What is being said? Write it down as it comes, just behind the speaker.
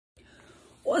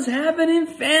What's happening,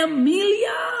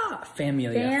 familia?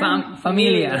 Familia.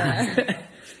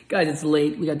 Guys, it's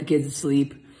late. We got the kids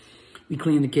asleep. We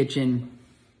cleaned the kitchen.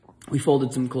 We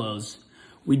folded some clothes.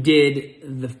 We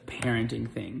did the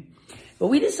parenting thing. But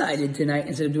we decided tonight,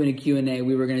 instead of doing a Q&A,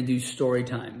 we were going to do story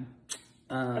time.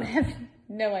 I have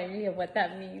no idea what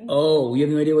that means. Oh, you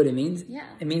have no idea what it means? Yeah.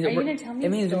 It means Are you going to tell me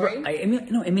a story?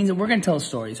 It means that we're going to tell a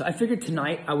story. So I figured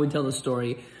tonight I would tell the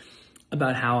story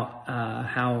about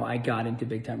how I got into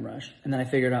Big Time Rush. And then I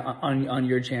figured on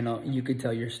your channel, you could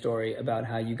tell your story about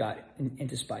how you got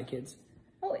into Spy Kids.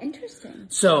 Oh, interesting.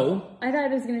 So I thought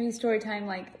it was going to be story time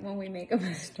like when we make up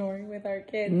a story with our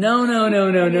kids. No.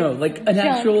 Like an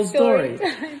actual story.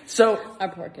 So our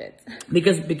poor kids.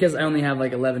 Because I only have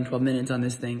like 11, 12 minutes on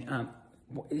this thing.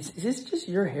 Is this just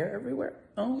your hair everywhere?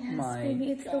 Oh yes, my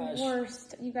baby, it's gosh. the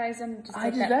worst. You guys, I'm just I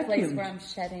at just that place vacuumed. where I'm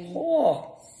shedding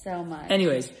so much.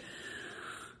 Anyways,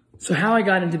 so how I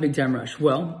got into Big Time Rush?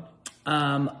 Well,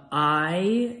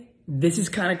 this is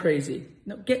kind of crazy.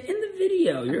 No, get in the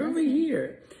video. You're over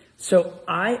here. So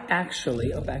I'll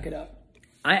back it up.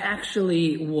 I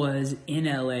actually was in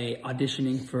LA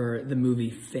auditioning for the movie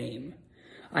Fame.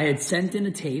 I had sent in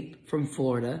a tape from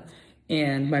Florida,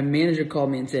 and my manager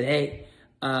called me and said, "Hey,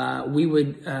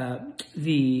 the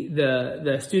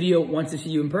studio wants to see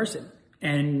you in person,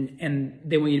 and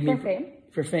they want you to meet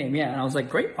for Fame." Yeah, and I was like,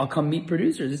 "Great, I'll come meet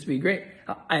producers. This would be great."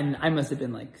 And I must have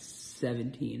been like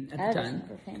 17 at the time.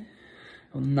 For Fame.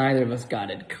 Well, neither of us got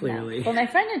it, clearly. No. Well, my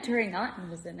friend Aturi Naughton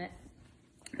was in it.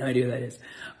 No idea who that is.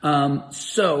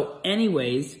 So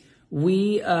anyways,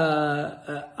 I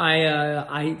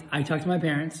talked to my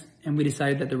parents, and we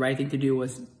decided that the right thing to do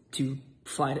was to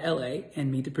fly to LA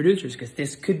and meet the producers, because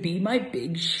this could be my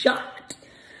big shot.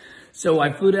 So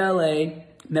I flew to LA,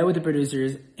 met with the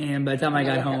producers, and by the time I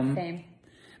got home,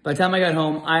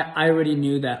 I already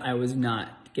knew that I was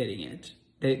not getting it.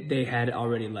 They had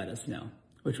already let us know,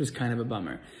 which was kind of a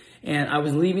bummer. And I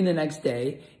was leaving the next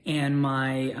day, and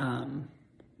my,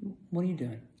 what are you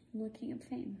doing? Looking at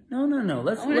Fame. No.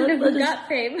 Let's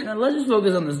Fame. No, let's just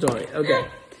focus on the story. Okay.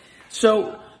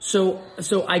 So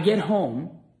I get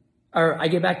home, or I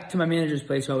get back to my manager's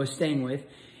place who I was staying with,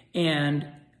 and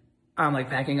I'm like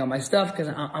packing up my stuff because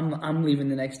I'm leaving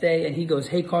the next day. And he goes,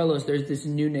 "Hey Carlos, there's this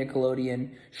new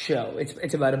Nickelodeon show.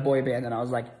 It's about a boy band." And I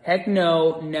was like, "Heck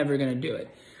no, never gonna do it."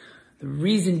 The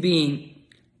reason being,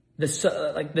 the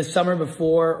summer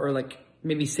before, or like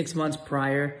maybe 6 months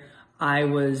prior, I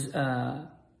was on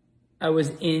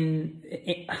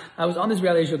this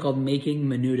reality show called Making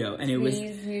Menudo, and it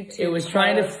was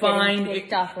trying to find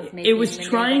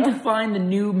the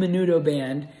new Menudo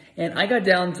band, and I got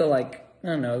down to like, I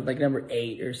don't know, like number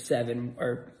 8 or 7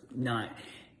 or 9.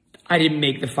 I didn't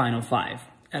make the final 5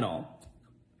 at all,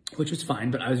 which was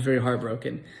fine, but I was very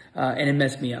heartbroken, and it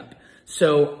messed me up.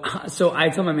 So I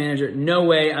told my manager, "No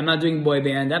way, I'm not doing boy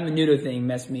band. That Menudo thing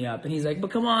messed me up." And he's like,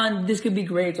 "But come on, this could be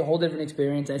great. It's a whole different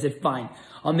experience." I said, "Fine,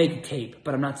 I'll make a tape,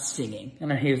 but I'm not singing."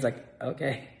 And he was like,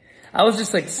 "Okay." I was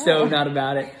just like so not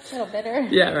about it. A little bitter.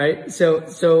 Yeah, right. So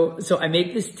I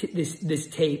make this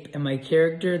tape, and my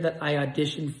character that I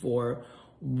auditioned for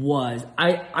was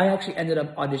I actually ended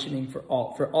up auditioning for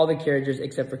all the characters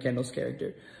except for Kendall's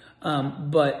character.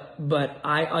 But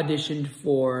I auditioned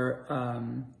for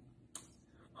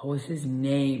what was his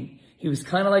name? He was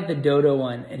kind of like the Dodo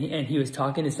one, and he was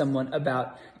talking to someone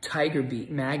about Tiger Beat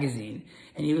magazine,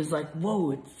 and he was like,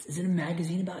 "Whoa, is it a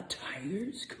magazine about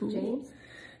tigers? Cool." James?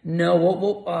 No,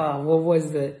 what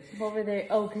was the? What were they?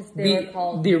 Oh, because they were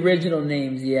called the original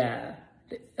names. Yeah,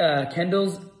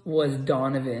 Kendall's was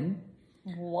Donovan.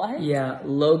 What? Yeah,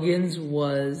 Logan's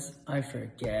was, I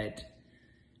forget.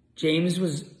 James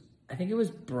was, I think it was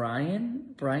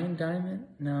Brian Diamond.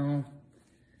 No.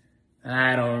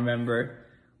 I don't remember.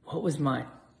 What was mine?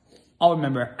 I'll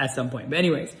remember at some point. But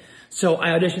anyways, so I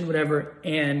auditioned, whatever,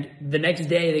 and the next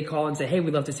day they call and say, "Hey,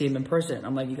 we'd love to see him in person."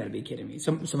 I'm like, "You gotta be kidding me."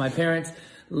 So my parents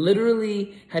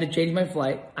literally had to change my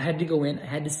flight. I had to go in, I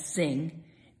had to sing,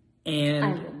 and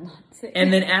I will not sing.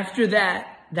 And then after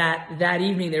that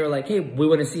evening they were like, "Hey, we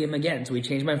want to see him again." So we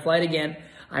changed my flight again.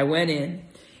 I went in,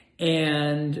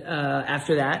 and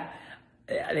after that,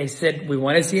 they said, "We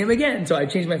want to see him again." So I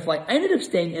changed my flight. I ended up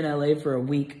staying in LA for a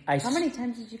week. How many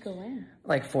times did you go in?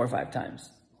 Like 4 or 5 times.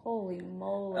 Holy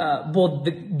moly. Well,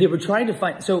 they were trying to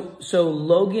find, so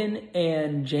Logan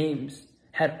and James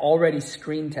had already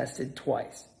screen tested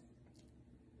twice.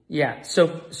 Yeah.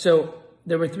 So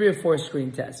there were 3 or 4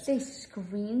 screen tests. They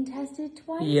screen tested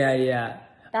twice? Yeah.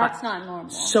 That's not normal.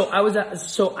 So I was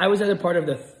at a part of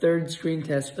the 3rd screen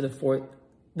test for the 4th.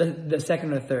 The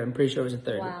 2nd or 3rd, I'm pretty sure it was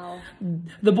the 3rd. Wow.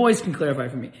 The boys can clarify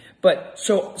for me. But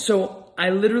so I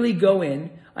literally go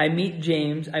in, I meet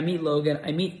James, I meet Logan,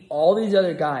 I meet all these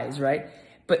other guys, right?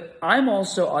 But I'm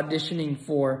also auditioning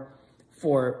for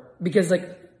because like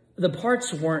the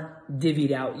parts weren't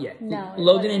divvied out yet. No,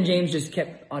 Logan and James just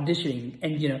kept auditioning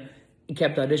and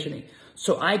kept auditioning.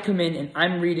 So I come in and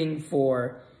I'm reading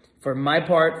for my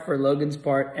part, for Logan's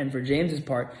part, and for James's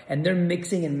part, and they're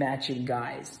mixing and matching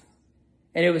guys.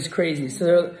 And it was crazy.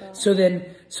 So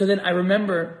then I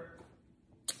remember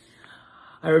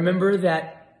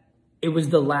that it was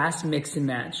the last mix and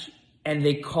match, and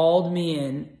they called me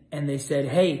in and they said,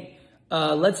 "Hey,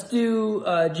 let's do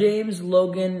James,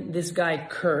 Logan, this guy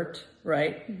Kurt,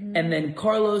 right? Mm-hmm. And then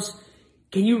Carlos,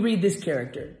 can you read this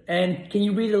character? And can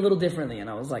you read it a little differently?" And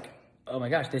I was like, "Oh my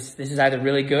gosh, this is either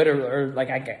really good or like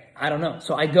I don't know."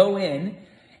 So I go in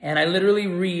and I literally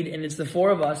read, and it's the four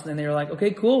of us, and then they were like,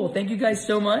 "Okay, cool. Well, thank you guys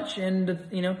so much, and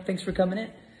thanks for coming in."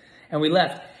 And we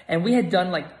left, and we had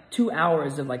done like 2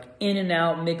 hours of like in and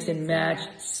out, mix and match,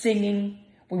 singing.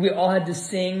 We all had to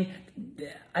sing.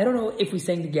 I don't know if we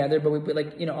sang together, but we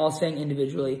like all sang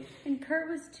individually. And Kurt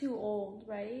was too old,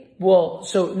 right? Well,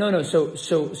 so no,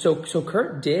 so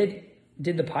Kurt did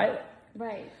the pilot.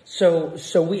 Right.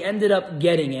 So we ended up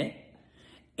getting it,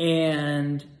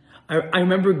 and I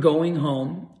remember going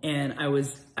home, and I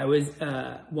was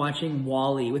watching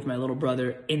Wall-E with my little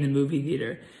brother in the movie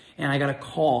theater, and I got a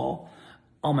call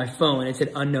on my phone. It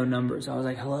said unknown numbers. I was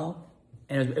like, "Hello?"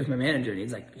 And it was my manager, and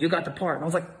he's like, "You got the part." And I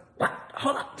was like, "What?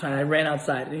 Hold on." So I ran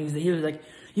outside, and he was like,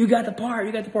 "You got the part.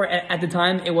 You got the part." At the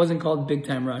time, it wasn't called Big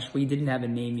Time Rush. We didn't have a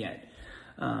name yet.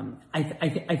 I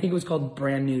think it was called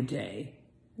Brand New Day.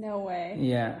 No way.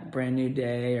 Yeah, Brand New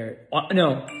Day, or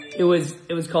no, it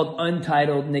was called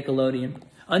Untitled Nickelodeon,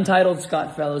 Untitled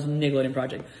Scott Fellows Nickelodeon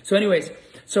Project. So, anyways,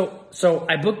 so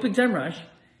I booked Big Time Rush,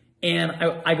 and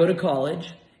I go to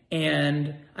college,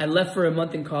 and I left for a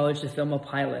month in college to film a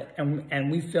pilot,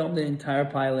 and we filmed an entire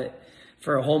pilot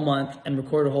for a whole month and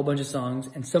recorded a whole bunch of songs,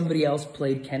 and somebody else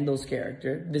played Kendall's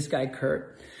character, this guy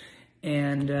Kurt,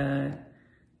 and.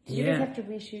 You guys have to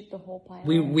reshoot the whole pilot.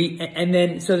 And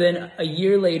then a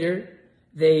year later,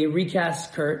 they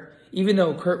recast Kurt. Even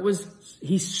though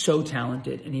he's so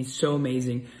talented and he's so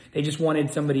amazing, they just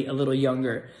wanted somebody a little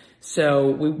younger.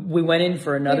 So we went in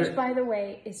for another. Which, by the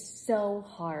way, is so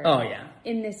hard. Oh yeah.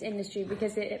 In this industry,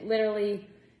 because it literally,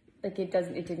 like, it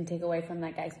didn't take away from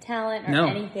that guy's talent or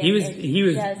anything. He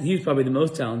was probably the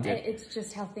most talented. It's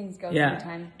just how things go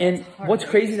sometimes. And what's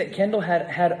crazy is that Kendall had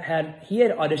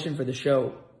auditioned for the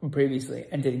show previously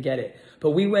and didn't get it, but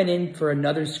we went in for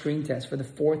another screen test, for the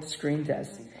fourth screen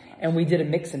test, and we did a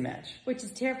mix and match, which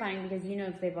is terrifying because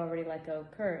if they've already let go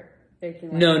of Kurt, they can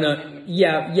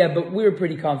but we were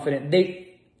pretty confident.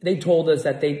 They told us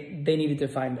that they needed to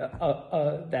find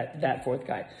that fourth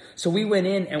guy, so we went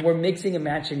in and we're mixing and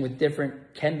matching with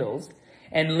different Kendalls,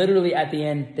 and literally at the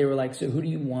end they were like, "So who do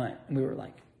you want?" And we were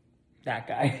like, "That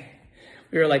guy."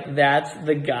 We were like, "That's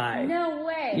the guy." No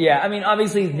way. Yeah, I mean,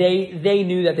 obviously they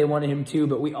knew that they wanted him too,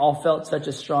 but we all felt such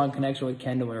a strong connection with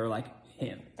Kendall. We were like,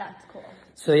 him. That's cool.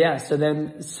 So yeah, so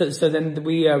then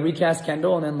we recast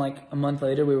Kendall, and then like a month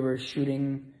later we were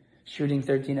shooting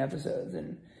 13 episodes,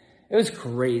 and it was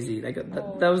crazy. Like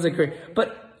that was a crazy,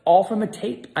 but all from a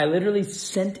tape. I literally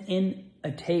sent in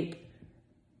a tape.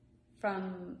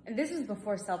 And this was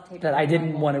before self-tapes. That I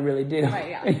didn't want to really do. Right,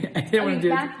 yeah. I didn't want to do.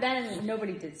 Back then,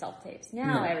 nobody did self-tapes.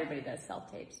 Now everybody does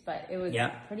self-tapes, but it was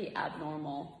pretty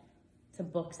abnormal to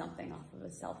book something off of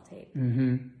a self-tape.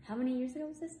 Mm-hmm. How many years ago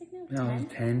was this thing now? No,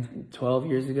 10, 12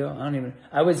 years ago.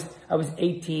 I was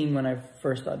 18 when I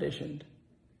first auditioned.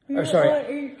 Or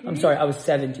sorry, I'm sorry, I was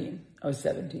 17. Oh,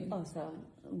 so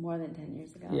more than 10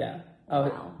 years ago. Yeah.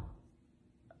 Wow.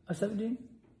 I was 17?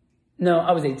 No,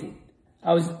 I was 18.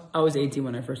 I was 18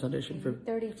 when I first auditioned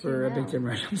for a Big Time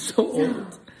Rush. I'm so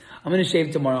old. I'm gonna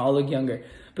shave tomorrow. I'll look younger.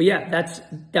 But yeah,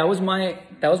 that was my.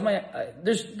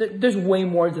 There's way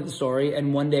more to the story,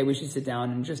 and one day we should sit down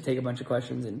and just take a bunch of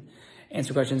questions and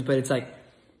answer questions. But it's like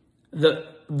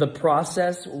the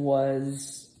process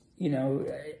was,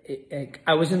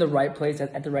 I was in the right place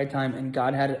at the right time, and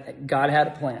God had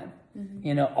a plan.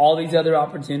 Mm-hmm. All these other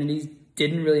opportunities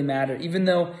didn't really matter, even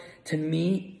though to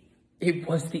me, it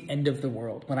was the end of the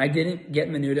world. When I didn't get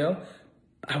Menudo,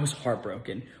 I was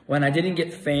heartbroken. When I didn't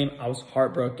get fame, I was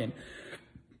heartbroken.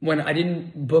 When I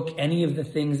didn't book any of the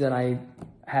things that I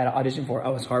had auditioned for, I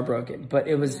was heartbroken. But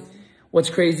what's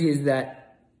crazy is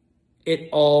that it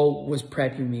all was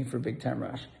prepping me for Big Time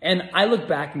Rush. And I look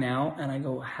back now and I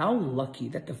go, how lucky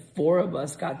that the four of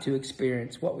us got to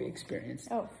experience what we experienced.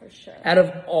 Oh, for sure. Out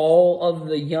of all of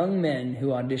the young men who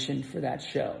auditioned for that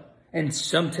show. And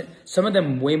some of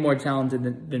them way more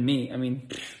talented than me. I mean,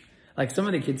 Like some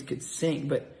of the kids could sing,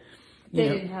 but they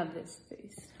didn't have this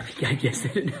face. I guess they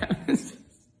didn't have this.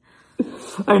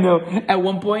 I know. At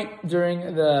one point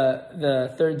during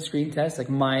the third screen test, like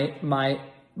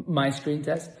my screen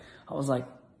test, I was like,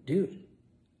 dude,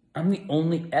 I'm the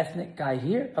only ethnic guy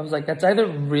here. I was like, that's either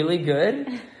really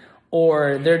good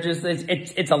or they're just,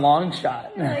 it's a long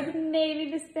shot. You're like,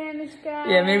 maybe the Spanish guy.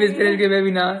 Yeah, maybe the Spanish guy,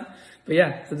 maybe not. But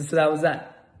yeah, so that was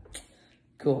that.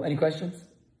 Cool. Any questions?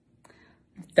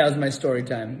 That was my story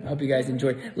time. I hope you guys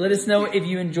enjoyed. Let us know if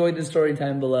you enjoyed the story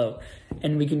time below,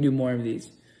 and we can do more of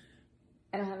these.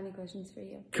 I don't have any questions for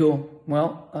you. Cool.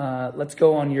 Well, let's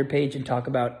go on your page and talk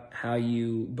about how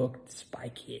you booked Spy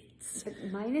Kids.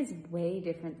 But mine is way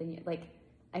different than you. Like,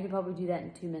 I could probably do that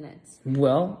in 2 minutes.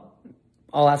 Well,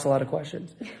 I'll ask a lot of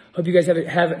questions. Hope you guys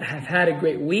have had a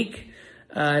great week.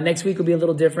 Next week will be a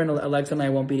little different. Alexa and I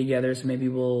won't be together, so maybe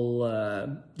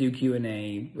we'll do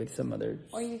Q&A with some others.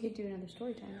 Or you could do another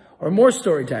story time. Or more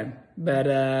story time. But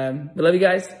we love you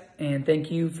guys, and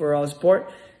thank you for all the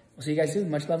support. We'll see you guys soon.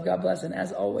 Much love, God bless, and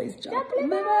as always, see you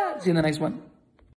in the next one.